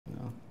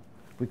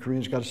We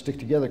Koreans got to stick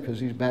together because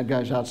these bad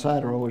guys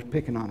outside are always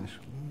picking on us.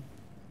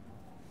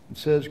 It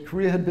says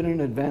Korea had been an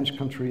advanced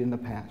country in the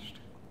past.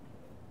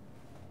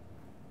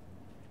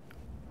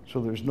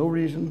 So there's no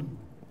reason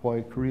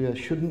why Korea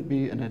shouldn't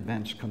be an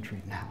advanced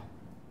country now.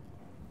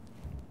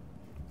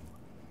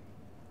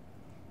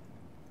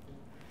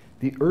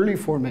 The early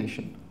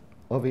formation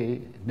of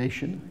a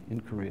nation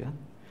in Korea,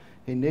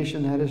 a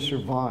nation that has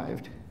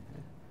survived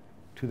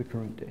to the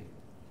current day.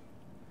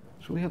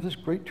 So we have this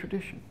great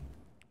tradition.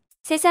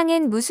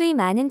 세상엔 무수히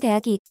많은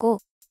대학이 있고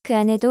그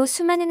안에도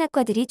수많은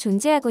학과들이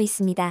존재하고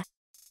있습니다.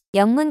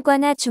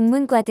 영문과나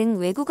중문과 등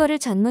외국어를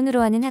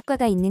전문으로 하는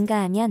학과가 있는가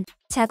하면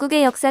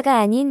자국의 역사가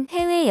아닌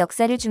해외의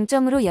역사를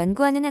중점으로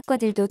연구하는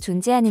학과들도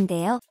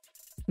존재하는데요.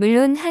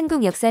 물론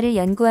한국 역사를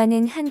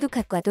연구하는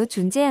한국학과도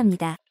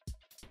존재합니다.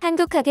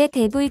 한국학의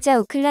대부이자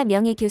오클라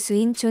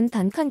명예교수인 존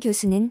던컨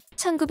교수는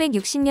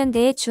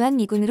 1960년대에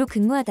주한미군으로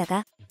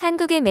근무하다가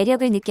한국의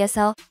매력을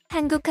느껴서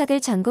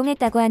한국학을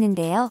전공했다고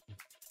하는데요.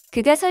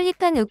 그가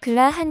설립한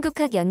오클라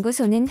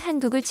한국학연구소는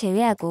한국을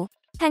제외하고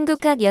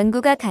한국학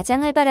연구가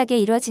가장 활발하게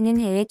이뤄지는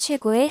해외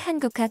최고의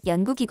한국학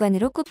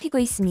연구기관으로 꼽히고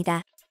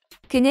있습니다.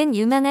 그는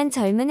유망한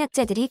젊은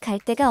학자들이 갈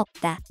데가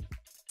없다.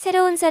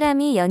 새로운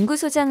사람이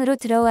연구소장으로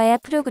들어와야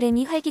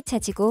프로그램이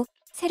활기차지고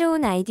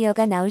새로운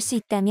아이디어가 나올 수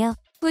있다며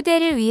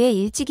후대를 위해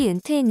일찍이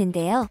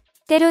은퇴했는데요.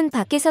 때론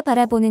밖에서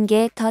바라보는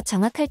게 더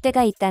정확할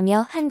때가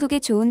있다며 한국의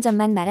좋은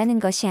점만 말하는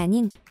것이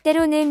아닌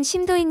때로는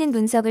심도 있는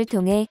분석을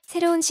통해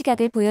새로운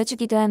시각을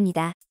보여주기도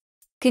합니다.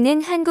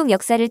 그는 한국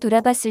역사를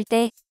돌아봤을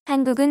때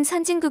한국은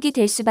선진국이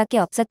될 수밖에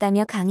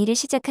없었다며 강의를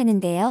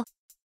시작하는데요.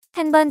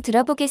 한번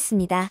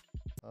들어보겠습니다.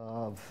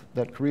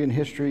 That Korean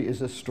history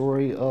is a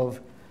story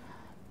of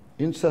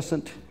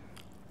incessant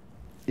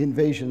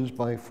invasions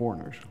by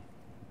foreigners.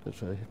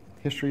 It's a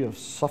history of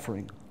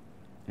suffering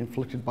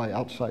inflicted by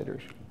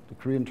outsiders. The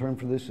Korean term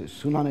for this is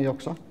순환의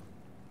역사.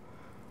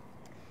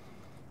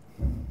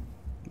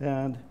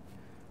 And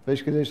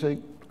basically they say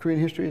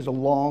Korean history is a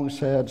long,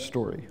 sad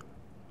story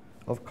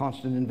of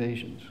constant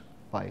invasions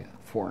by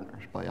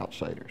foreigners, by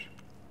outsiders.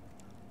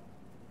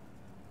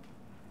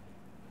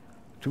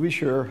 To be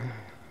sure,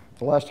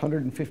 the last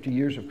 150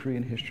 years of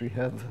Korean history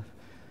have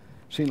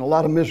seen a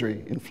lot of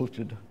misery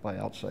inflicted by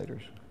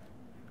outsiders.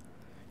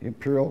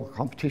 Imperial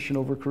competition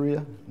over Korea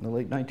in the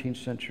late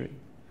 19th century,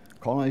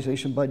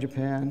 colonization by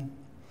Japan,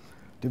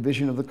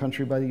 division of the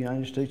country by the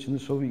United States and the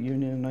Soviet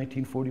Union in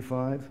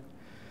 1945,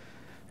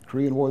 the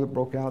Korean War that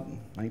broke out in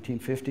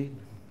 1950,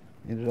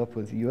 ended up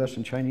with US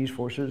and Chinese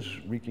forces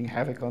wreaking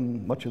havoc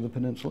on much of the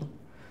peninsula.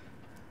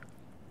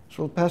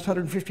 So the past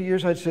 150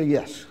 years, I'd say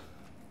yes.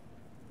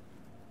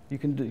 You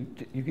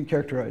can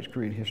characterize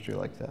Korean history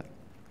like that.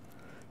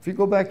 If you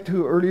go back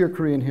to earlier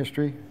Korean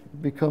history,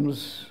 it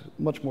becomes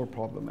much more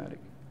problematic.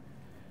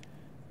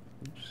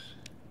 Oops.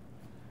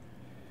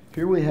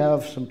 Here we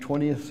have some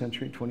 20th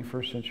century,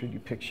 21st century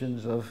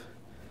depictions of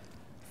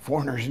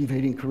foreigners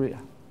invading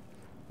Korea.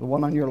 The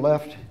one on your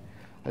left,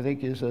 I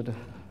think, is a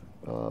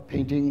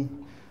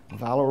painting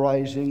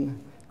valorizing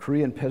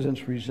Korean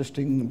peasants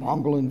resisting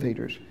Mongol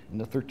invaders in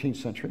the 13th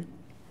century.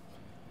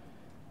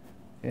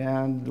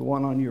 And the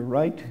one on your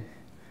right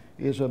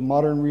is a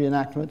modern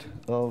reenactment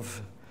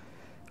of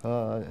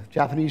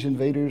Japanese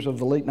invaders of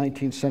the late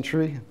 19th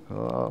century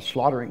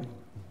slaughtering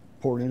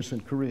poor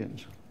innocent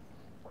Koreans.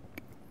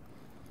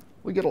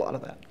 We get a lot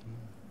of that.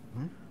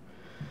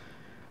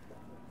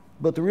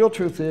 But the real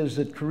truth is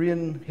that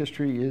Korean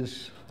history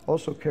is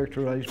also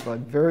characterized by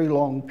very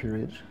long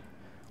periods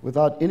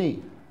without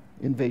any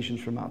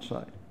invasions from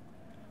outside.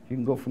 You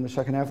can go from the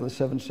second half of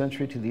the 7th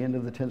century to the end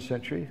of the 10th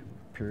century,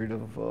 a period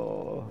of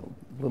a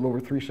little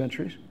over 3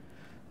 centuries,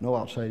 no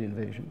outside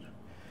invasions.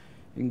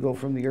 You can go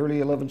from the early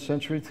 11th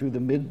century through the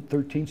mid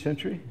 13th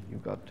century.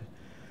 You've got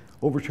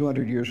over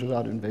 200 years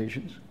without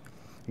invasions.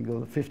 You go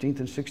to the 15th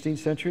and 16th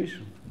centuries,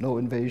 no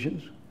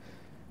invasions.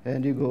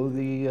 And you go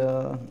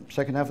the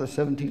second half of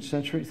the 17th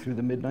century through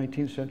the mid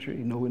 19th century,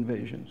 no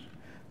invasions.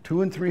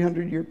 200- and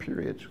 300-year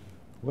periods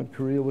when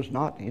Korea was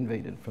not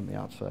invaded from the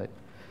outside.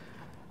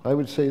 I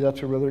would say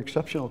that's a rather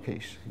exceptional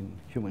case in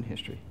human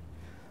history.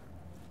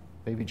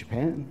 Maybe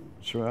Japan,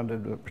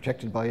 surrounded,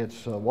 protected by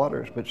its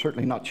waters, but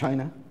certainly not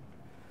China.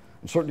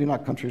 And certainly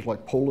not countries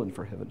like Poland,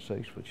 for heaven's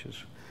sakes, which is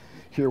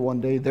here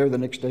one day, there the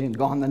next day, and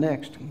gone the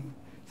next,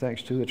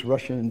 thanks to its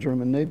Russian and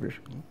German neighbors.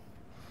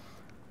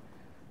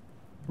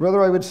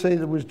 Rather, I would say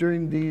that it was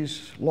during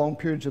these long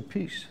periods of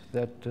peace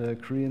that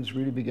Koreans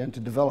really began to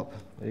develop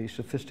a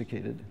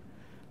sophisticated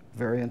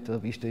variant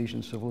of East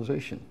Asian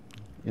civilization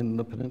in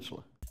the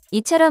peninsula.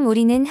 이처럼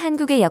우리는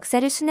한국의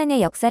역사를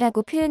순환의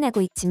역사라고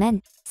표현하고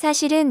있지만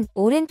사실은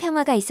오랜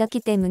평화가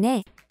있었기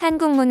때문에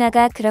한국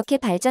문화가 그렇게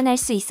발전할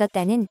수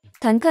있었다는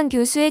던컨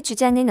교수의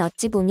주장은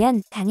어찌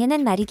보면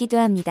당연한 말이기도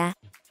합니다.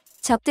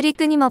 적들이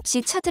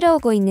끊임없이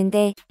쳐들어오고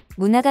있는데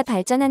문화가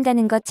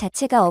발전한다는 것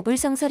자체가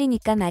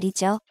어불성설이니까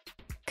말이죠.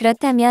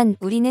 그렇다면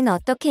우리는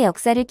어떻게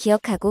역사를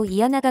기억하고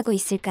이어나가고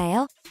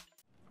있을까요?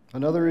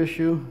 Another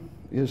issue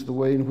is the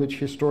way in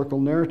which historical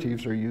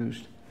narratives are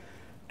used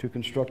to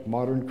construct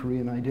modern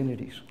Korean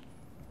identities.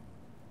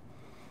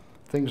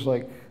 things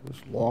like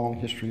this long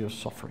history of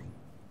suffering.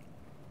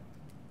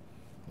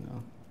 You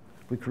know,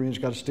 we Koreans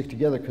got to stick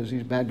together because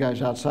these bad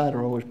guys outside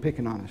are always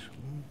picking on us.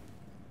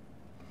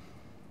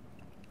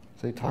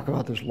 So they talk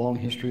about this long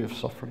history of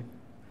suffering.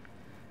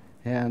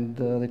 And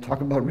they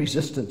talk about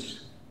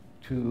resistance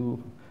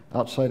to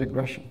outside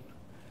aggression.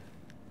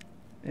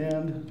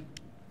 And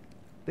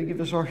they give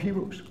us our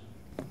heroes.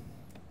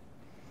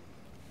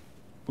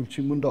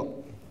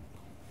 Ulchimundok.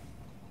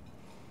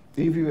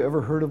 Any of you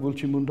ever heard of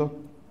Ulchimundok?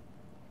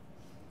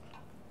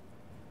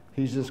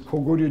 He's this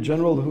Kogoryu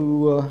general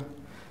who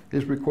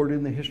is recorded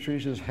in the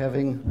histories as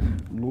having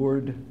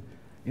lured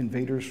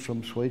invaders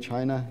from Sui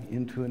China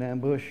into an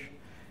ambush.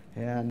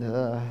 And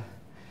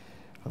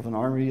of an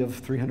army of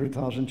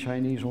 300,000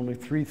 Chinese, only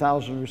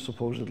 3,000 are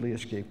supposedly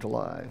escaped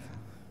alive.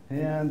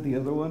 And the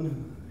other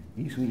one,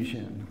 Yi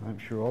Sun-shen. I'm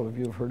sure all of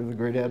you have heard of the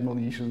great Admiral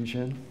Yi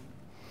Sun-shen.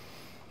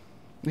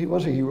 He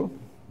was a hero,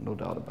 no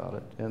doubt about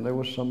it. And there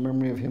was some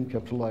memory of him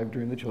kept alive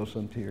during the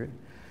Joseon period.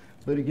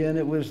 But again,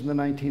 it was in the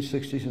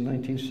 1960s and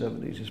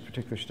 1970s. This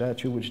particular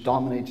statue, which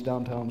dominates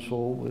downtown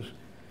Seoul, was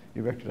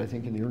erected, I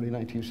think, in the early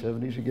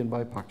 1970s, again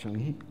by Park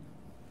Chung-hee.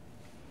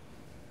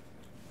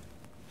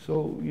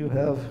 So you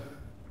have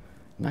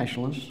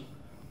nationalists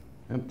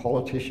and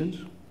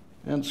politicians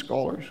and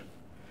scholars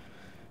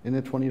in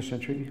the 20th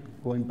century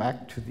going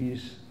back to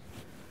these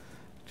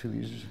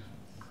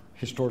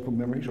historical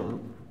memories, or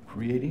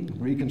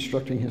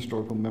reconstructing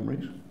historical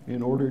memories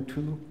in order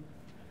to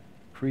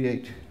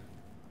create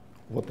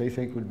what they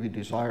think would be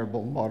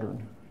desirable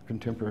modern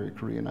contemporary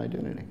Korean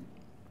identity.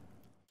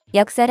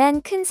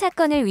 역사란 큰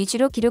사건을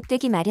위주로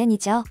기록되기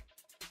마련이죠.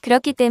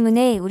 그렇기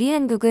때문에 우리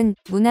한국은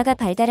문화가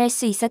발달할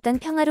수 있었던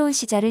평화로운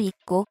시절을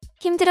잊고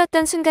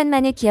힘들었던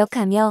순간만을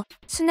기억하며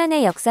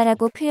순환의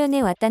역사라고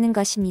표현해 왔다는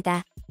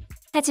것입니다.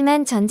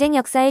 하지만 전쟁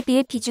역사에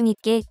비해 비중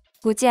있게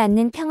보지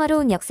않는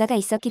평화로운 역사가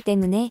있었기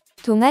때문에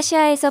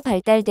동아시아에서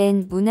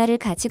발달된 문화를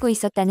가지고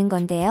있었다는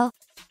건데요.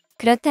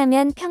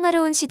 그렇다면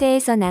평화로운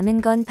시대에서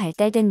남은 건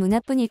발달된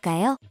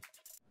문화뿐일까요?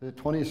 The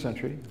 20th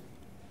century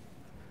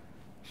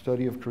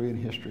study of Korean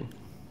history.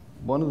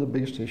 One of the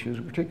biggest issues,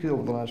 particularly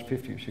over the last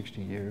 50 or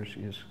 60 years,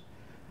 is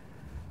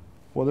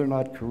whether or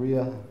not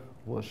Korea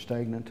was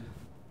stagnant,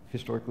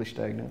 historically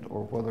stagnant,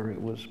 or whether it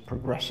was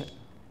progressing.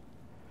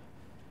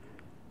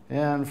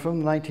 And from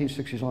the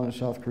 1960s on in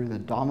South Korea, the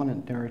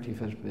dominant narrative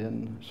has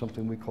been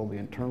something we call the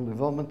internal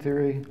development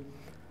theory,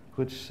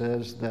 which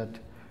says that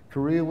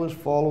Korea was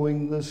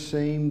following the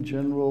same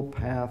general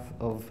path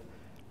of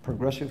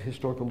progressive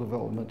historical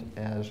development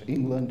as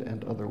England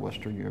and other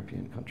Western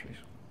European countries.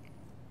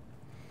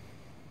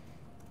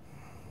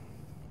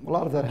 A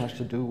lot of that has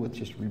to do with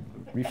just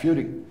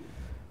refuting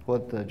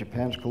what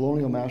Japan's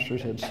colonial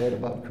masters had said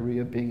about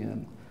Korea being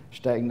a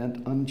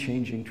stagnant,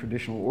 unchanging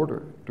traditional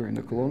order during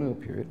the colonial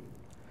period.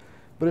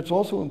 But it's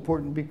also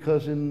important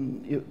because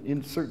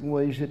in certain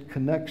ways it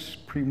connects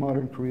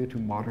pre-modern Korea to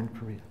modern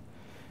Korea.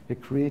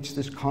 It creates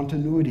this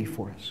continuity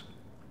for us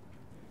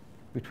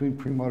between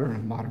pre-modern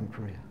and modern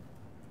Korea.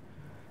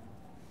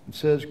 It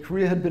says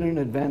Korea had been an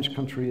advanced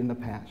country in the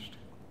past.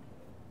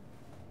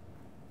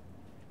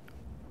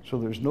 So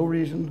there's no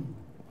reason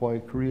why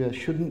Korea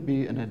shouldn't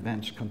be an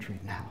advanced country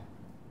now.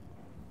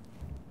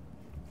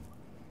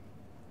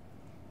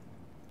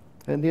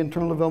 And the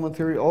internal development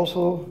theory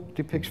also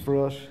depicts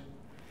for us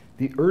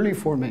the early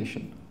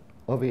formation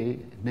of a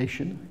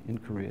nation in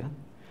Korea,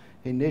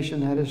 a nation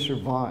that has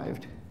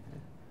survived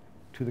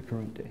to the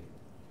current day.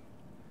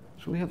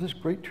 So we have this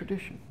great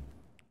tradition.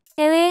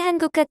 해외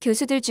한국학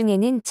교수들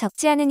중에는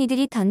적지 않은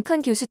이들이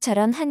던컨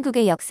교수처럼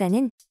한국의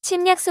역사는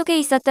침략 속에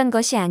있었던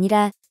것이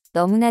아니라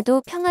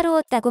너무나도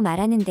평화로웠다고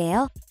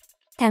말하는데요.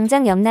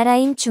 당장 옆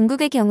나라인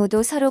중국의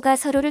경우도 서로가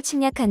서로를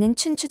침략하는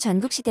춘추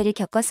전국시대를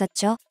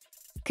겪었었죠.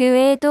 그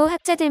외에도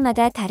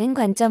학자들마다 다른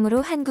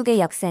관점으로 한국의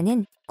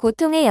역사는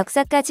고통의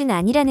역사까진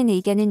아니라는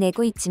의견을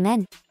내고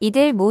있지만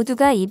이들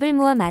모두가 입을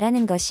모아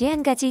말하는 것이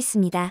한 가지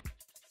있습니다.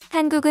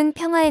 한국은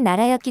평화의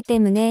나라였기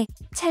때문에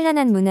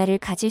찬란한 문화를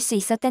가질 수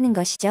있었다는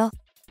것이죠.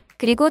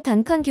 그리고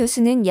던컨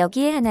교수는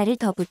여기에 하나를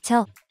더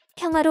붙여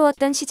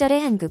평화로웠던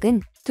시절의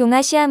한국은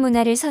동아시아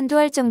문화를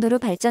선도할 정도로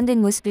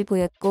발전된 모습을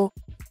보였고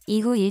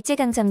이후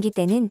일제강점기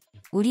때는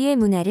우리의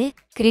문화를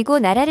그리고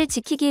나라를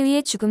지키기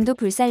위해 죽음도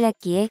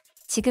불살랐기에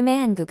지금의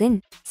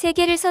한국은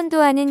세계를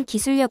선도하는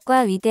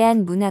기술력과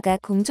위대한 문화가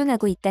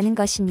공존하고 있다는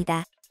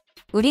것입니다.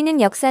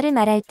 우리는 역사를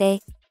말할 때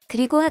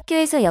그리고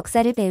학교에서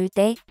역사를 배울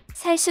때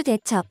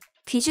살수대첩,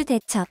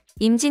 귀주대첩,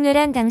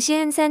 임진왜란 당시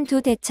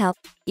한산도 대첩,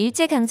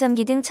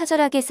 일제강점기 등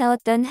처절하게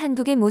싸웠던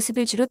한국의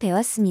모습을 주로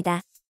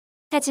배웠습니다.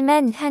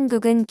 하지만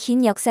한국은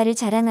긴 역사를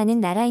자랑하는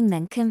나라인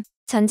만큼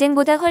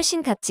전쟁보다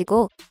훨씬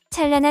값지고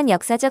찬란한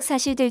역사적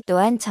사실들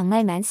또한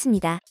정말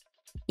많습니다.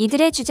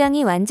 이들의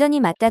주장이 완전히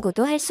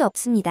맞다고도 할 수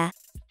없습니다.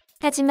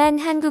 하지만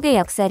한국의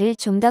역사를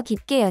좀 더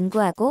깊게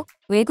연구하고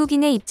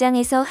외국인의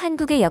입장에서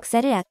한국의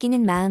역사를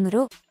아끼는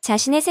마음으로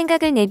자신의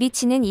생각을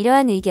내비치는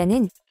이러한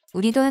의견은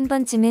우리도 한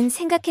번쯤은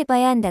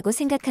생각해봐야 한다고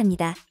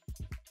생각합니다.